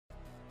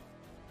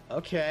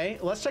Okay,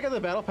 let's check out the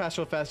battle pass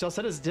real fast. Y'all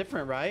said it's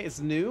different, right?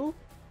 It's new.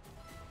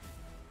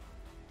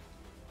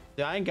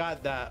 Yeah, I ain't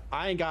got that.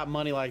 I ain't got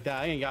money like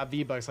that. I ain't got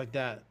V-Bucks like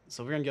that.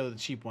 So we're gonna go with the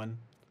cheap one.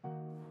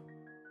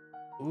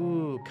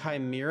 Ooh,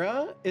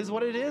 Chimera is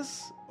what it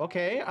is.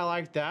 Okay, I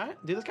like that.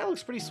 Dude, this guy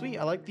looks pretty sweet.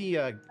 I like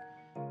the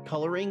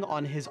coloring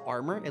on his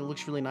armor. It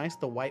looks really nice.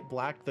 The white,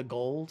 black, the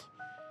gold.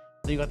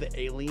 Then you got the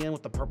alien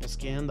with the purple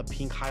skin, the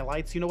pink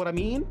highlights. You know what I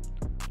mean?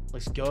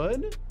 Looks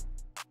good.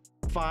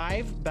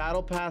 5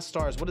 battle pass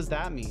stars. What does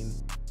that mean?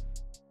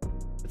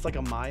 It's like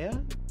a Maya?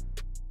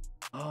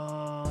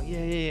 Oh,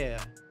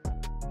 yeah.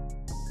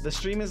 The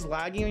stream is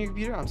lagging on your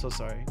computer? I'm so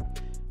sorry.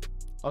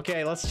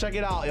 Okay, let's check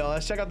it out, y'all.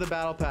 Let's check out the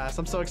battle pass.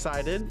 I'm so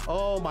excited.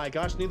 Oh my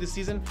gosh, new this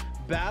season.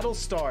 Battle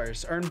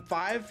stars. Earn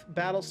 5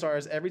 battle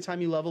stars every time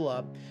you level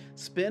up.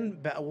 Spin,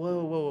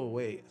 whoa,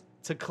 wait.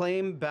 To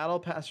claim battle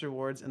pass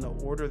rewards in the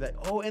order that,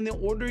 in the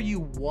order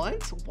you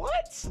want?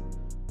 What?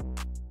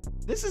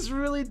 This is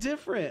really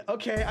different.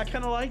 Okay, I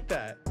kind of like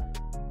that.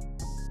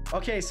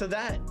 Okay, so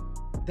that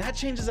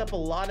changes up a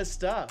lot of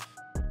stuff.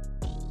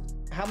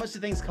 How much do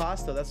things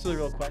cost though? That's the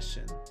real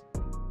question.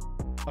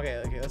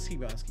 Okay, let's keep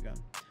going.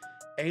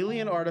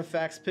 Alien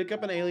artifacts. Pick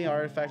up an alien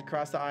artifact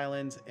across the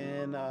island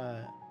in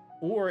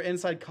or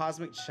inside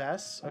cosmic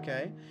chests.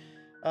 Okay.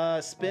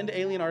 Spend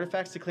alien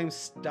artifacts to claim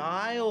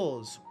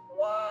styles.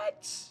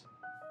 What?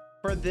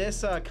 For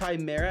this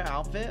Chimera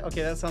outfit?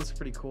 Okay, that sounds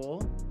pretty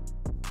cool.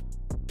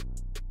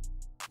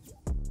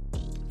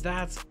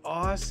 That's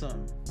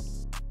awesome.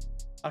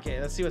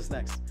 Okay, let's see what's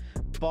next.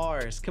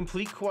 Bars.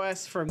 Complete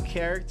quests from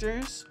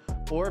characters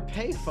or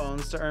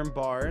payphones to earn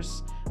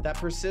bars that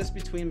persist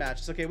between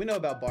matches. Okay, we know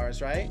about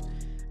bars, right?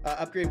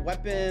 Upgrade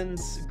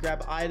weapons,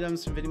 grab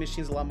items from vending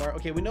machines, a lot more.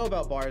 Okay, we know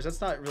about bars. That's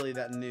not really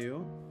that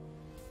new.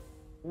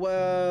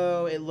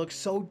 Whoa, it looks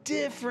so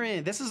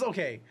different. This is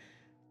okay.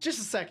 Just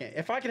a second.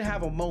 If I could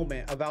have a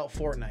moment about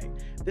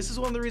Fortnite, this is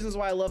one of the reasons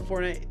why I love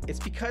Fortnite. It's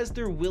because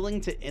they're willing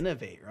to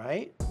innovate,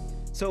 right?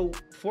 So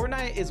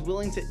Fortnite is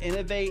willing to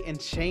innovate and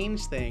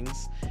change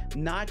things,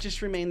 not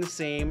just remain the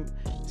same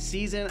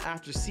season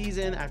after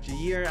season, after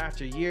year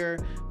after year.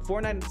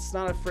 Fortnite's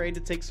not afraid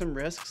to take some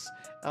risks.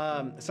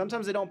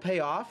 Sometimes they don't pay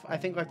off, I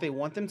think, like they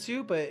want them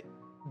to, but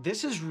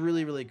this is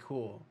really, really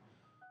cool.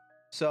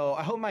 So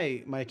I hope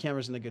my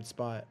camera's in a good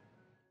spot.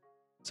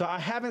 So I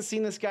haven't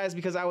seen this, guys,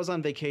 because I was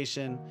on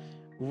vacation.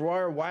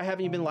 Roar, why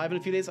haven't you been live in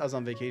a few days? I was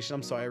on vacation.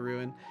 I'm sorry,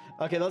 Ruin.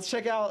 Okay, let's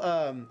check out,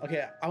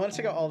 okay, I want to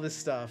check out all this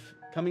stuff.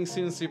 Coming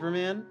soon,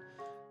 Superman.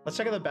 Let's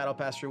check out the battle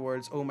pass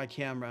rewards. Oh, my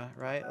camera,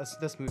 right?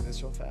 Let's move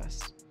this real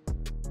fast.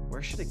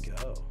 Where should it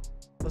go?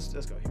 Let's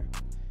go here.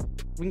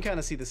 We can kind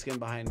of see the skin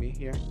behind me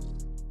here.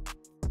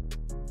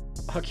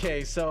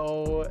 Okay,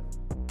 so,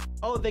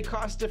 they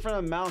cost different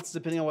amounts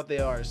depending on what they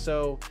are.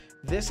 So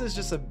this is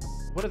just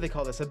what do they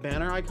call this? A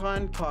banner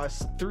icon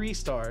costs 3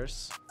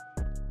 stars.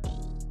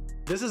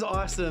 This is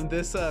awesome.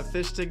 This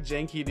fish stick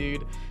janky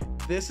dude.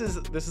 This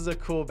is a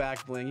cool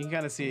back bling. You can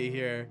kind of see it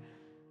here.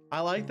 I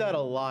like that a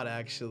lot,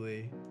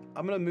 actually.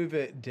 I'm gonna move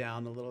it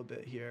down a little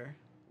bit here.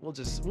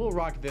 We'll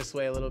rock this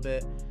way a little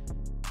bit.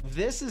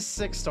 This is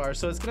 6 stars,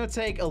 so it's gonna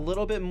take a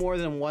little bit more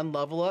than 1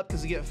 level up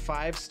because you get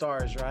 5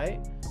 stars, right?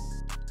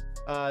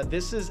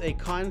 This is a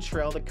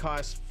contrail that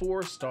costs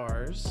 4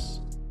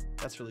 stars.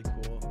 That's really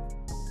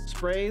cool.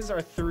 Sprays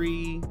are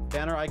 3,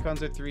 banner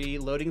icons are 3,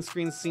 loading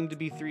screens seem to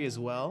be 3 as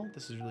well.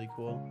 This is really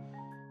cool.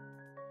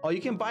 Oh,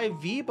 you can buy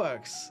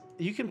V-Bucks.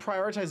 You can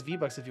prioritize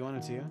V-Bucks if you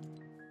wanted to.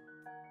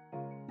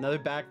 Another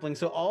back bling.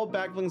 So all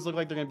back blings look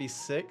like they're gonna be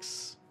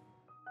 6.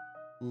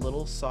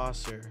 Little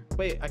saucer.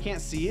 Wait, I can't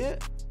see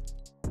it?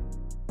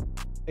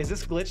 Is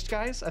this glitched,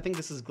 guys? I think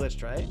this is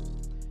glitched, right?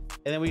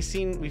 And then we've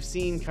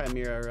seen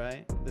Chimera,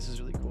 right? This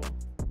is really cool.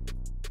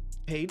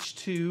 Page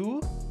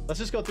 2. Let's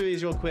just go through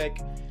these real quick.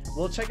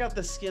 We'll check out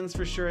the skins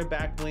for sure,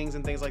 back blings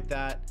and things like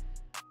that.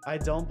 I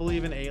don't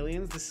believe in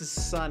aliens. This is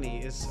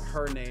Sunny, is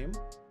her name.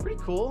 Pretty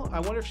cool. I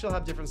wonder if she'll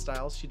have different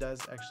styles. She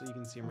does, actually. You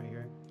can see them right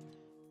here.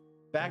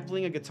 Back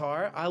bling a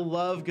guitar. I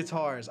love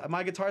guitars.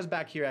 My guitar's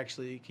back here,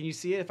 actually. Can you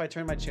see it if I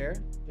turn my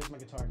chair? There's my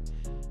guitar.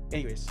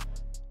 Anyways,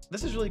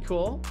 this is really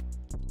cool.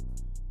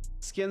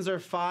 Skins are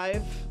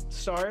 5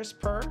 stars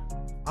per.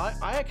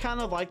 I kind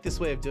of like this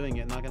way of doing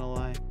it, not gonna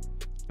lie.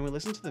 Can we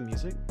listen to the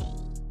music?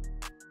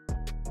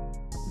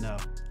 No.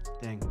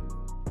 Dang.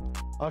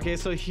 Okay,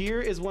 so here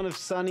is one of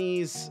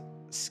Sunny's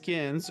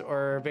skins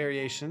or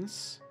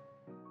variations.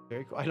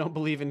 Very cool. I don't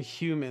believe in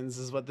humans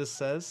is what this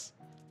says.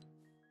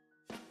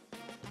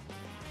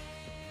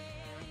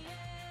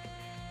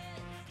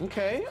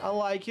 Okay, I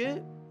like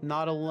it.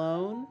 Not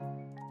alone.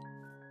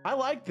 I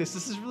like this.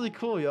 This is really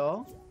cool,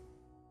 y'all.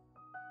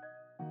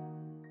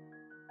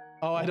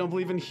 Oh, I don't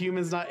believe in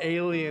humans, not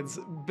aliens.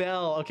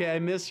 Belle, okay, I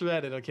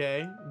misread it,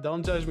 okay?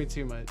 Don't judge me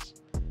too much.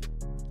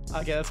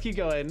 Okay, let's keep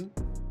going.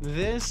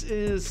 This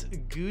is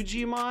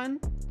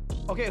Gujimon.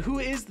 Okay, who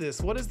is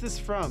this? What is this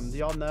from? Do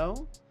y'all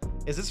know?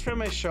 Is this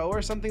from a show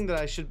or something that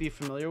I should be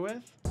familiar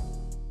with?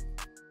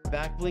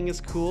 Back bling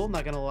is cool,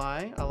 not gonna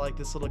lie. I like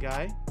this little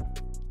guy.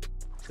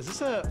 Is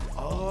this a...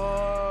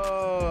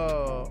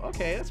 Oh,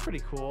 Okay, that's pretty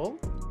cool.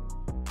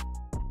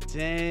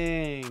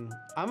 Dang.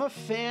 I'm a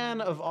fan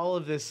of all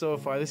of this so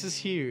far. This is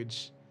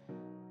huge.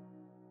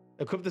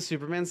 Equip the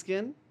Superman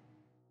skin.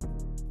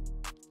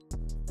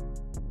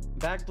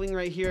 Back bling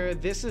right here.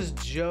 This is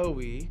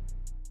Joey.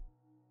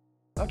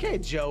 Okay,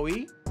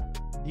 Joey.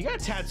 You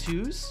got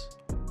tattoos.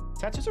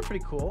 Tattoos are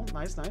pretty cool.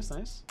 Nice, nice,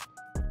 nice.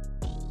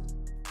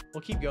 We'll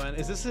keep going.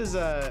 Is this his,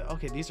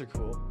 okay, these are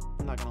cool.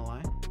 I'm not gonna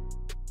lie.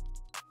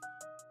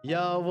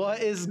 Yo,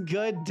 what is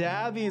good?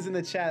 Dabby's in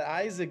the chat.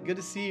 Isaac, good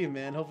to see you,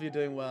 man. Hopefully you're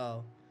doing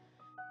well.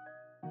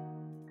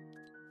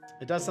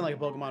 It does sound like a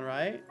Pokemon,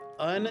 right?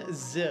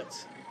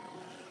 Unzipped.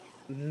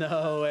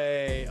 No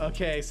way.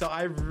 Okay, so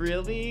I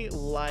really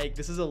like,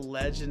 this is a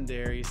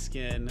legendary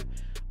skin.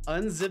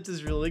 Unzipped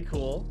is really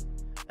cool.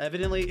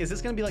 Evidently, is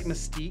this gonna be like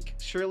Mystique?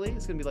 Surely,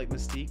 it's gonna be like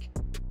Mystique.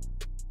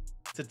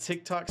 It's a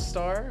TikTok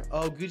star.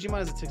 Oh,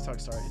 Gujimon is a TikTok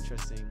star,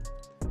 interesting.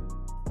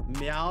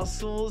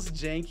 Meowscles,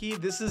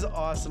 Janky, this is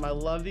awesome. I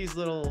love these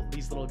little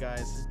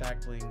guys, these back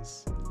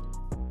blings.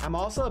 I'm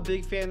also a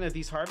big fan of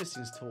these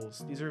harvesting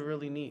tools. These are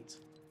really neat.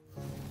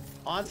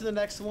 On to the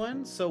next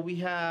one. So we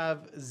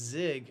have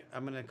Zig,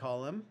 I'm gonna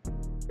call him.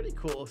 Pretty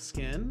cool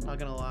skin, not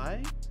gonna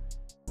lie.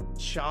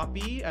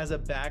 Choppy as a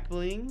back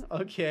bling,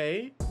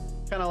 okay.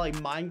 Kind of like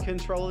mind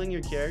controlling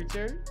your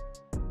character.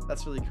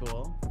 That's really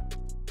cool.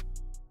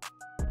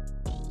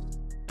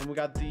 And we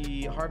got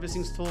the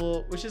harvesting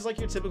tool, which is like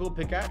your typical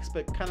pickaxe,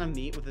 but kind of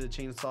neat with the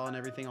chainsaw and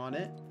everything on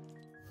it.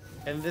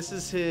 And this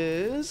is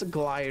his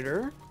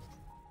glider.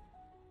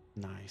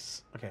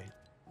 Nice, okay.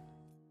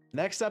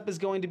 Next up is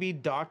going to be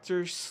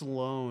Dr.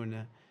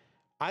 Sloan.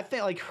 I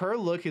think like her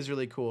look is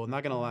really cool,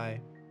 not gonna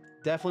lie.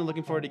 Definitely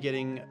looking forward to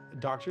getting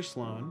Dr.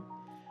 Sloan.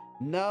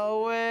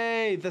 No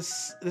way,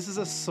 this is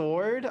a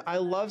sword? I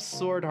love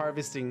sword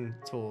harvesting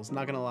tools,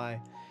 not gonna lie.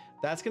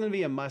 That's gonna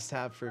be a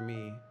must-have for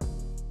me.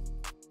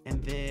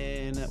 And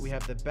then we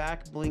have the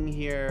back bling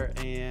here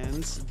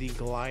and the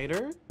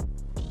glider.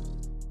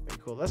 Very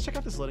cool. Let's check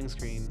out this loading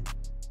screen.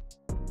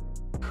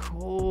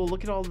 Cool,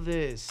 look at all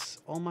this.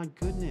 Oh my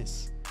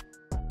goodness.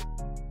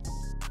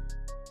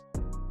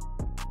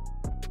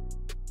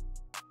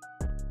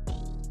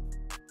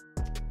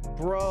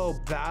 Bro,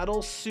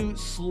 battle suit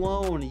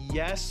Sloan.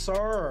 Yes,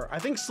 sir. I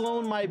think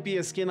Sloan might be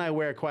a skin I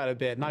wear quite a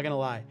bit, not gonna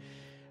lie.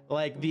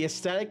 Like the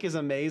aesthetic is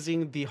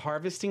amazing. The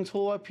harvesting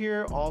tool up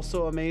here,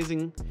 also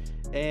amazing.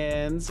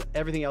 And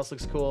everything else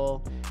looks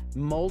cool.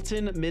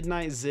 Molten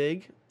Midnight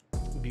Zig.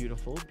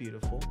 Beautiful,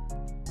 beautiful.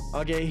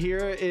 Okay,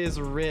 here is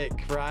Rick,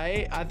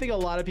 right? I think a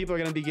lot of people are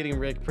gonna be getting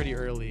Rick pretty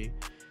early.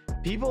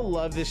 People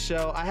love this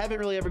show. I haven't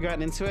really ever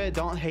gotten into it.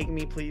 Don't hate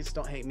me, please.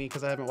 Don't hate me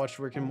because I haven't watched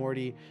Rick and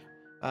Morty.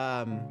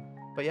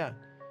 But yeah,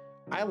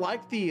 I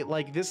like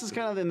this is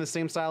kind of in the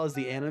same style as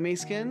the anime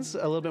skins, a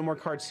little bit more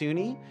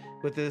cartoony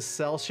with this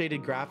cell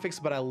shaded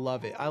graphics, but I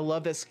love it. I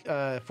love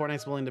that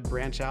Fortnite's willing to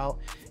branch out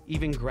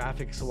even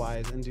graphics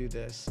wise and do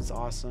this. It's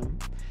awesome.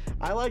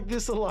 I like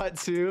this a lot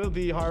too.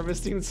 The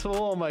harvesting tool.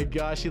 Oh my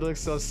gosh, he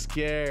looks so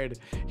scared.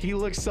 He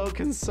looks so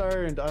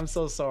concerned. I'm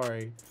so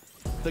sorry.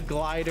 The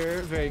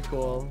glider, very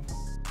cool.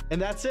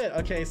 And that's it.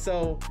 Okay,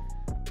 so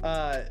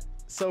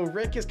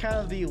Rick is kind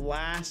of the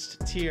last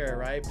tier,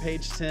 right?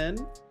 Page 10.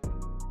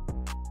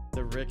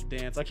 The Rick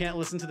dance. I can't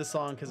listen to the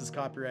song because it's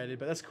copyrighted,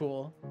 but that's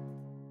cool.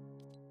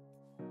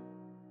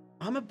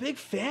 I'm a big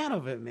fan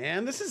of it,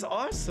 man. This is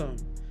awesome.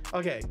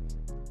 Okay.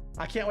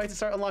 I can't wait to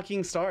start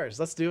unlocking stars.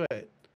 Let's do it.